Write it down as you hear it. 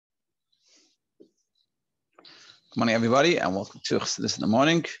Good morning, everybody, and welcome to Chassidus in the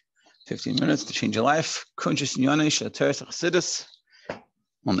morning. 15 minutes to change your life. Kunches Inyanah, Shel, Toras, haChassidus,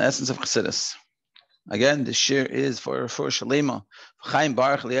 on the essence of Chassidus. Again, this shir is for Shalema, Chaim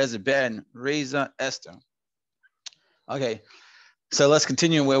Baruch Eliezer Ben Reza Esther. Okay, so let's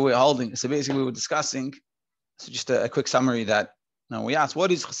continue where we're holding. So basically, we were discussing. So just a quick summary that we asked,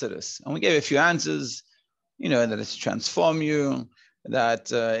 what is Chassidus? And we gave a few answers. That it's to transform you.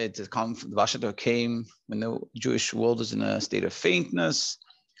 That it come from the Vashta came when the Jewish world was in a state of faintness.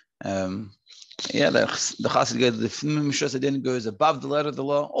 The Chassidus goes above the letter of the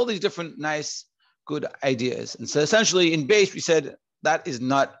law. All these different nice, good ideas. And so essentially in base, we said that is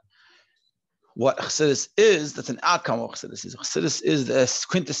not what Chassidus is. That's an outcome of what Chassidus is. Chassidus is the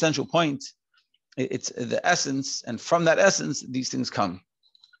quintessential point. It's the essence. And from that essence, these things come.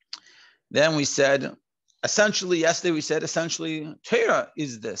 Then we said, yesterday we said, Torah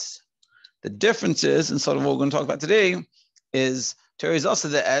is this. The difference is, and sort of what we're going to talk about today, is Torah is also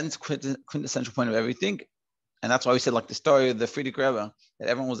the end, quintessential point of everything. And that's why we said, like the story of the Friedrich Rebbe, that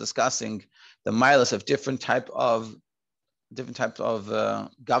everyone was discussing the milas of different type of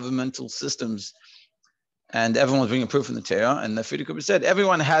governmental systems. And everyone was bringing proof from the Torah. And the Friedrich Rebbe said,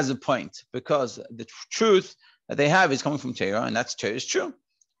 everyone has a point, because the truth that they have is coming from Torah, and that's Torah is true.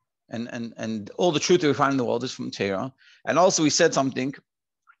 And all the truth that we find in the world is from Torah. And also we said something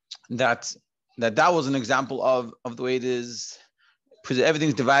that was an example of the way it is, because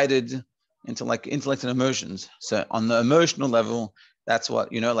everything's divided into like intellect and emotions. So on the emotional level, that's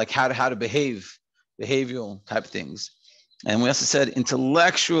what, like how to behave, behavioral type things. And we also said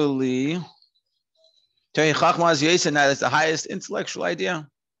intellectually, Torah Chachma is the highest intellectual idea.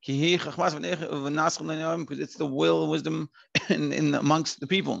 Because it's the will and wisdom in amongst the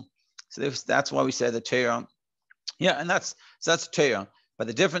people. So that's why we say the Torah. Yeah, and that's Torah. But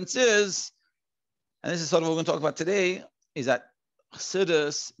the difference is, and this is sort of what we're going to talk about today, is that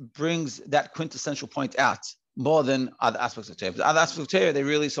Chassidus brings that quintessential point out more than other aspects of Torah. The other aspects of Torah, they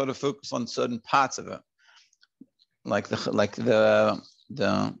really sort of focus on certain parts of it, like the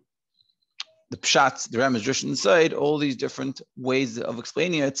pshat, the Rambam's Drush inside, all these different ways of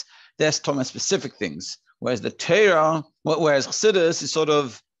explaining it. They're talking about specific things, whereas the Torah, whereas Chassidus is sort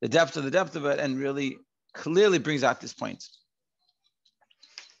of the depth of it, and really clearly brings out this point.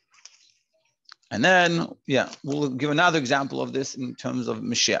 And then, we'll give another example of this in terms of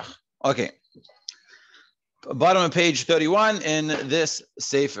Mashiach. Okay. Bottom of page 31 in this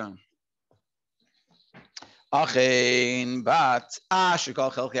Sefer. Achein bat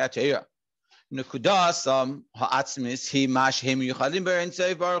ashikol chelkei Torah. Nekudas ha'atzmis hi mashhem yuchalim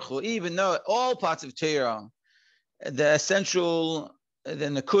be'entzei baruch hu. Even though all parts of Torah, the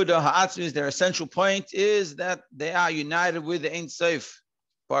nekuda ha'atzmis, their essential point is that they are united with the Ein Sof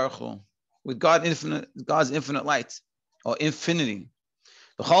Baruch Hu, with God's infinite light or infinity.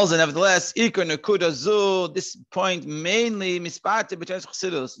 Nevertheless, ikar nekuda zu, this point mainly mispate b'teres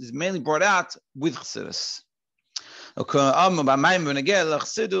Chassidus, is mainly brought out with Chassidus. Like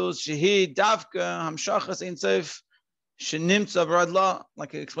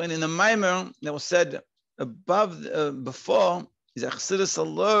explained in the Maimer that was said before, is that Chassidus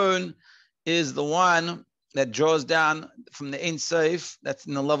alone is the one that draws down from the Ein Sof, that's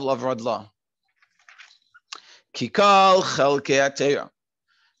in the level of Radla. Kikal chelkei Torah,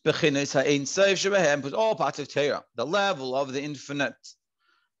 b'chinas ha'Ein Sof shebehem, but all parts of Torah, the level of the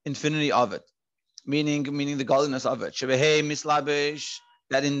infinity of it. Meaning the godliness of it. Shebehei mislabish,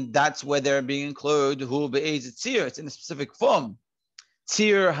 that's where they're being included. Hu be'ez tzir, it's in a specific form.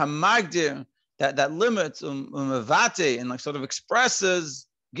 Tzir hamagdir, that limits mavate, and like sort of expresses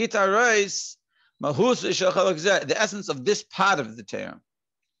gitarais mahus v'shel the essence of this part of the Torah.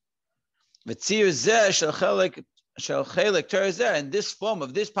 V'tzir zeh shel chelek Torah zeh, and this form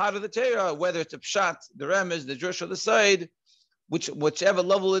of this part of the Torah, whether it's a pshat, the remes, the drush, or the side, whichever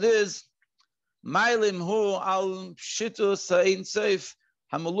level it is. It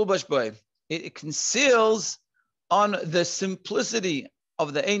conceals on the simplicity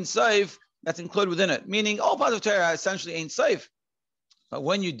of the Ein Sof that's included within it. Meaning all parts of Torah are essentially Ein Sof. But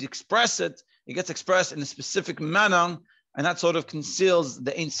when you express it, it gets expressed in a specific manner, and that sort of conceals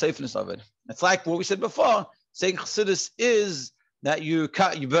the Ein Sofness of it. It's like what we said before, saying Chassidus is that you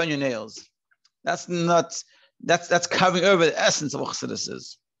burn your nails. That's covering over the essence of what Chassidus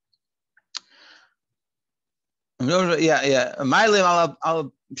is. Mailim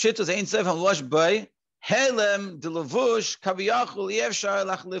al pshitus Ein Sof hamlosh by helem delavush kaviyachul yevshar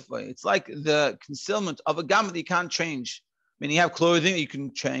lachlifay. It's like the concealment of a garment that you can't change. I mean, you have clothing that you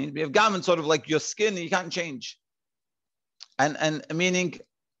can change, but you have garments sort of like your skin that you can't change. And meaning,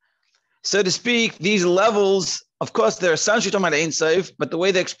 so to speak, these levels of course, they're essentially talking about Ein Sof, but the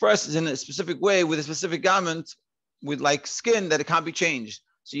way they express is in a specific way with a specific garment, with like skin that it can't be changed.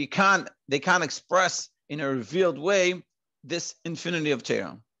 So they can't express in a revealed way this infinity of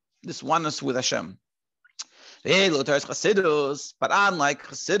Torah, this oneness with Hashem. But unlike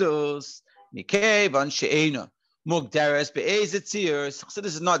Chassidus, Chassidus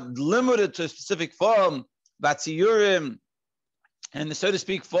is not limited to a specific form, and the so to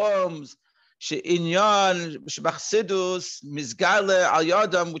speak forms, Inyanah, Chassidus, Mizgale al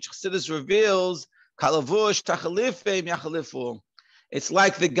Yadam, which Chassidus reveals, Kalavush, Tachalife, Yachalifu. It's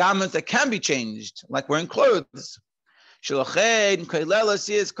like the garments that can be changed, like wearing clothes. Shilochein, Kailela,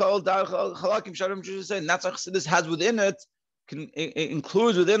 is called Halakim Sharim Chushay, and that's what Chassidus has within it,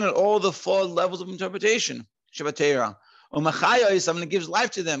 includes within it all the 4 levels of interpretation. Shabbatera. Umachaya is something that gives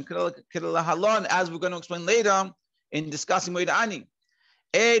life to them, as we're going to explain later in discussing Moedani.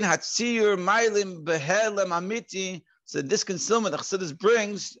 Ein Hatzir Mailim Behelem Amiti. So this concealment that Chassidus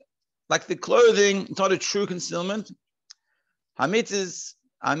brings, like the clothing, it's not a true concealment. Hamitis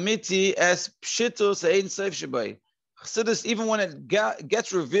Amiti es Pshitus Ein Sof Shabai. Chassidus, even when it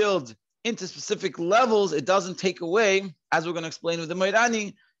gets revealed into specific levels, it doesn't take away, as we're going to explain with the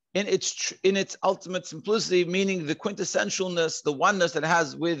Moedani, in its ultimate simplicity, meaning the quintessentialness, the oneness that it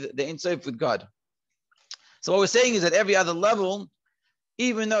has with the Ein Sof, with God. So what we're saying is that every other level,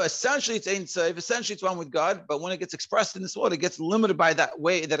 even though essentially it's Ein Sof, essentially it's one with God, but when it gets expressed in this world, it gets limited by that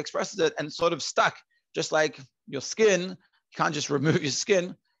way that expresses it and sort of stuck, just like your skin. You can't just remove your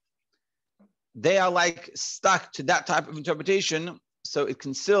skin. They are like stuck to that type of interpretation, so it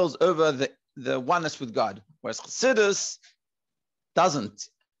conceals over the oneness with God. Whereas Chassidus doesn't.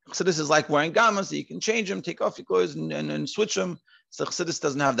 Chassidus is like wearing garments that you can change them, take off your clothes and switch them. So Chassidus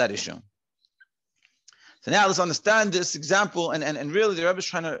doesn't have that issue. So now let's understand this example, and really the Rebbe is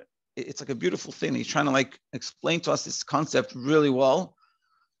trying to, it's like a beautiful thing. He's trying to like explain to us this concept really well.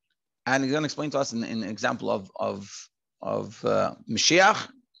 And he's going to explain to us in an example of Mashiach.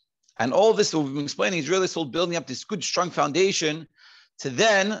 And all this that we've been explaining is really still building up this good, strong foundation to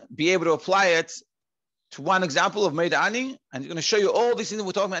then be able to apply it to one example of Moedani. And he's going to show you all these things that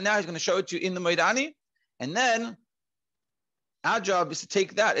we're talking about now. He's going to show it to you in the Moedani. And then our job is to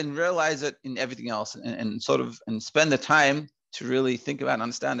take that and realize it in everything else and spend the time to really think about and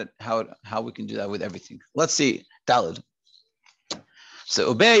understand it, how we can do that with everything. Let's see. Daled.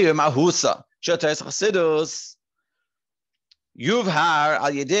 So, Ubeyu Mahusa, Toras Chassidus, Yuvhar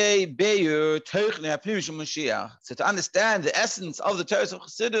al Yedei Beyu Teichne Apnish Mashiach. So to understand the essence of the Toras of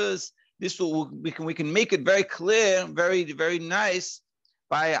Chassidus, we can make it very clear, very, very nice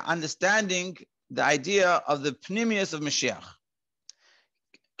by understanding the idea of the Pnimius of Mashiach.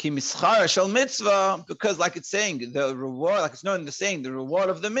 Ki mischar shel mitzvah, because like it's saying, the reward, like it's known in the saying, the reward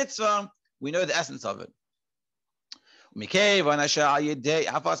of the mitzvah, we know the essence of it. And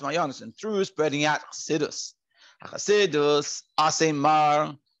through spreading out Chassidus. haChassidus,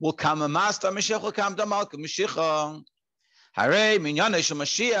 Asemar, will come a master, Mashiach will come to Malka, Mashiach. Hare, Inyanah shel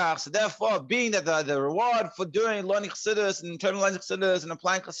Mashiach. So therefore, being that the reward for learning Chassidus and internalizing Chassidus and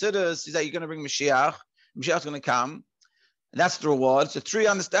applying Chassidus is that you're going to bring Mashiach. Mashiach's going to come. And that's the reward. So through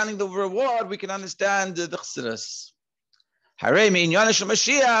understanding the reward, we can understand the Chassidus. Hare, Inyanah shel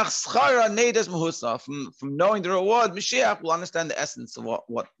Mashiach, schara neidas mehusa. From knowing the reward, Mashiach will understand the essence of what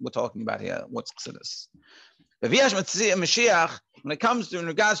we're talking about here. What's Chassidus? Mashiach, when it comes to in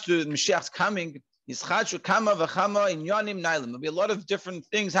regards to Mashiach's coming, there'll be a lot of different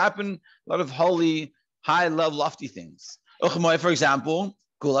things happen, a lot of holy, high level, lofty things. For example,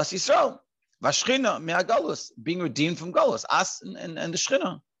 Gulas Yisrael, Vashchina me'agalus, being redeemed from Galus, us and the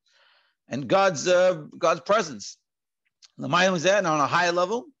Shchina, and God's presence. And on a higher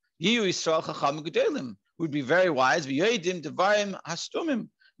level, Yiyu Yisrael Chacham Gedolim would be very wise. V'yodim Devarim Hastumim,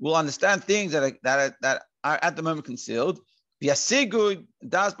 will understand things that are at the moment concealed. V'yasigu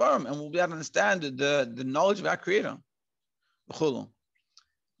Das Barim, and we'll be able to understand the knowledge of our Creator. The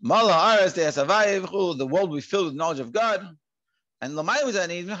world will be filled with knowledge of God. And Lamai was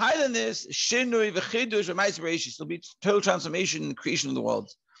even higher than this. Shinui v'chidush v'mais v'reishis. There'll be total transformation and creation of the world,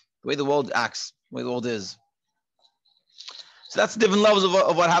 the way the world acts, the way the world is. So that's different levels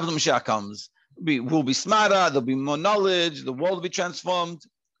of what happens when Mashiach comes. We'll be smarter. There'll be more knowledge. The world will be transformed.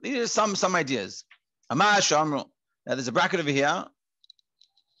 These are some ideas. Now there's a bracket over here.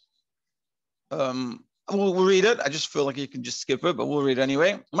 We'll read it. I just feel like you can just skip it, but we'll read it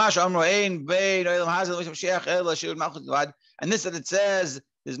anyway. And this that it says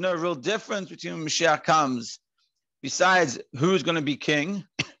there's no real difference between when Mashiach comes, besides who's going to be king.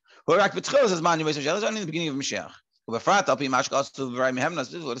 That's only in the beginning of Mashiach.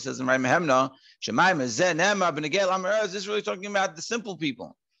 This is what it says in Rabbi Mehemna. This is really talking about the simple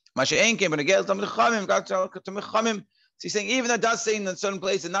people. So he's saying, even though it does say in a certain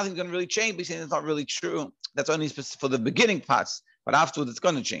place that nothing's going to really change, he's saying it's not really true. That's only for the beginning parts, but afterwards it's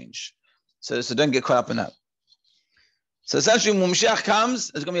going to change. So don't get caught up in that. So essentially, when Mashiach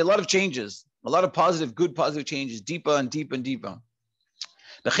comes, there's going to be a lot of changes, a lot of good positive changes, deeper and deeper and deeper.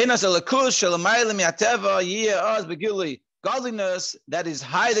 Godliness that is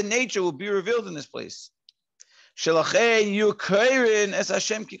higher than nature will be revealed in this place. We will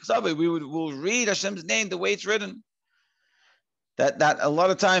read Hashem's name the way it's written. That a lot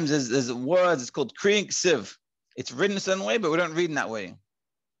of times there's words, it's called Kriyin Ksiv. It's written a certain way, but we don't read in that way.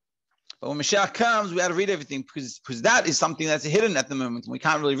 But when Mashiach comes, we have to read everything because that is something that's hidden at the moment and we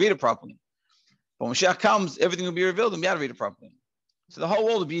can't really read it properly. But when Mashiach comes, everything will be revealed and we have to read it properly. So the whole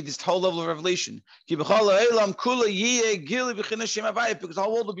world will be this whole level of revelation. Because the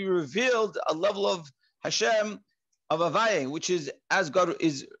whole world will be revealed a level of Hashem, of Avaya, which is as God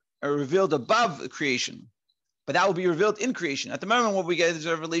is revealed above creation. But that will be revealed in creation. At the moment, what we get is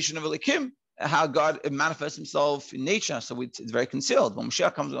a revelation of Elikim, how God manifests himself in nature. So it's very concealed. When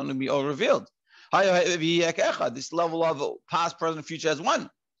Mashiach comes, it's going to be all revealed. This level of past, present, and future as one.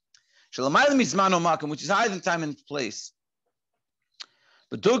 Which is higher than time and place.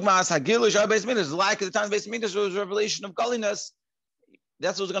 But Dugmas, Hagilish, our base midas, like at the time of base midas, was a revelation of godliness.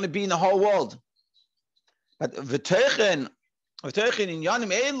 That's what's going to be in the whole world. But V'teichen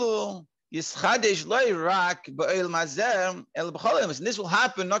Inyanim Elu Yischadesh Loirak Ba'el Mazer El B'cholim. And this will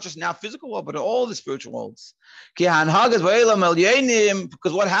happen not just in our physical world, but in all the spiritual worlds. Ki Hanhagas Ba'elam El Yenim,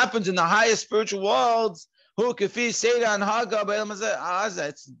 because what happens in the highest spiritual worlds, Hu Kafi Seda Hanhaga Ba'el Mazer,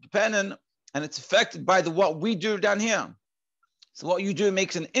 it's dependent and it's affected by what we do down here. So what you do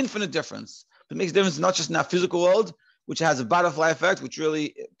makes an infinite difference. It makes a difference not just in our physical world, which has a butterfly effect, which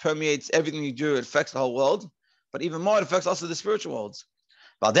really permeates everything you do. It affects the whole world, but even more, it affects also the spiritual worlds.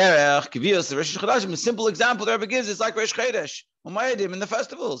 A simple example the Rebbe gives is like Rosh Chodesh, in the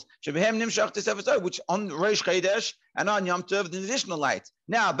festivals, which on Rosh Chodesh and on Yom Tov, there's additional light.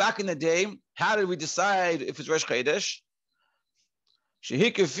 Now, back in the day, how did we decide if it's Rosh Chodesh?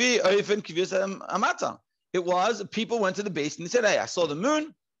 It was people went to the base and they said, "Hey, I saw the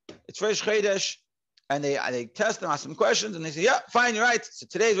moon. It's Rosh Chodesh," and they test and ask some questions, and they say, "Yeah, fine, you're right. So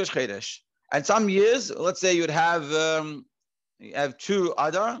today's Rosh Chodesh." And some years, let's say you'd have two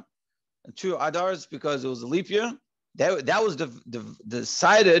Adars because it was a leap year. That was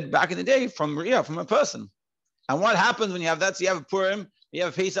decided back in the day from a person. And what happens when you have that? So you have a Purim, you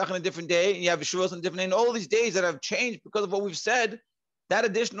have a Pesach on a different day, and you have a Shavuos on a different day, and all these days that have changed because of what we've said. That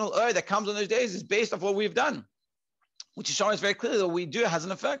additional that comes on those days is based off what we've done, which is showing us very clearly that what we do has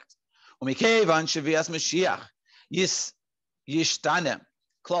an effect. Since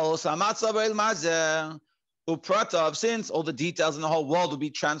all the details in the whole world will be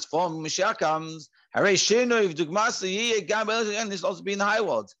transformed when Mashiach comes, this will also be in the high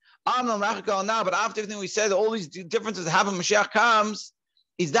world. Now, but after everything we said, all these differences happen when Mashiach comes,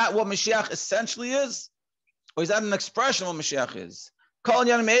 is that what Mashiach essentially is? Or is that an expression of what Mashiach is?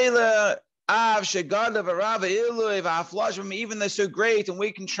 Even they're so great and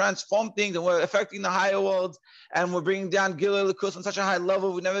we can transform things and we're affecting the higher world and we're bringing down Gilui L'kus on such a high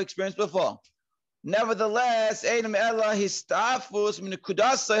level we've never experienced before. Nevertheless, that's not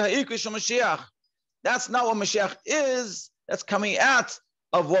what Mashiach is. That's coming out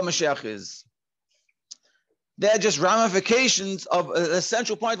of what Mashiach is. They're just ramifications of an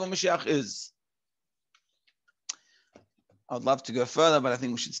essential point of what Mashiach is. I would love to go further, but I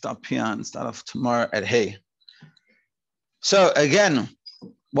think we should stop here and start off tomorrow at Hay. So again,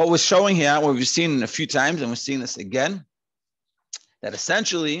 what we're showing here, what we've seen a few times, and we're seeing this again, that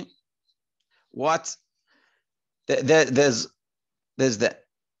essentially there's the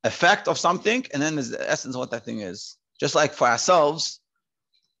effect of something, and then there's the essence of what that thing is. Just like for ourselves,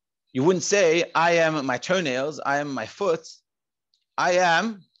 you wouldn't say, I am my toenails, I am my foot, I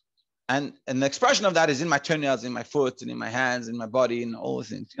am. And the expression of that is in my toenails, in my foot, and in my hands, in my body, and all the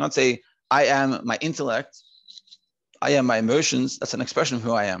things. You don't say, I am my intellect, I am my emotions. That's an expression of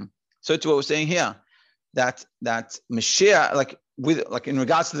who I am. So to what we're saying here, that Mashiach, like in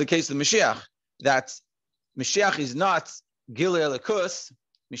regards to the case of the Mashiach, that Mashiach is not Gilui L'kus,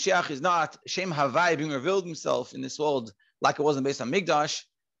 Mashiach is not Shem Havai being revealed himself in this world like it wasn't based on Migdash.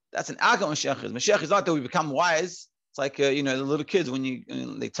 That's an Akam Mashiach is. Mashiach is not that we become wise. It's like, the little kids, when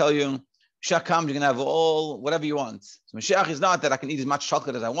they tell you, Mashiach comes, you're going to have whatever you want. So Mashiach is not that I can eat as much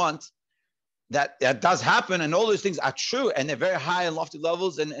chocolate as I want. That does happen, and all those things are true, and they're very high and lofty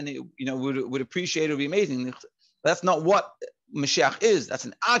levels, and would appreciate it, would be amazing. That's not what Mashiach is. That's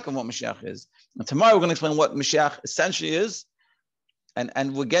an arc of what Mashiach is. And tomorrow we're going to explain what Mashiach essentially is.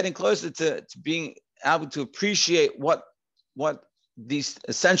 And we're getting closer to being able to appreciate what this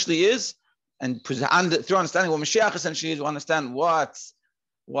essentially is. And through understanding what Mashiach essentially is, we'll understand what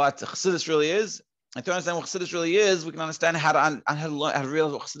Chassidus really is. And to understand what Chassidus really is, we can understand how to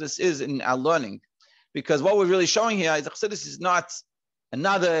realize what Chassidus is in our learning. Because what we're really showing here is that Chassidus is not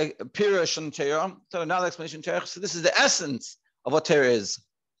another pirush on Torah, so another explanation of Torah. So this is the essence of what Torah is.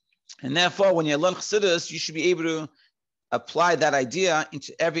 And therefore, when you learn Chassidus, you should be able to apply that idea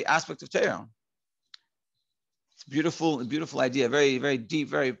into every aspect of Torah. It's a beautiful idea, very, very deep,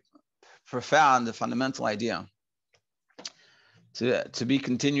 very profound, fundamental idea. To be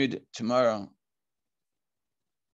continued tomorrow.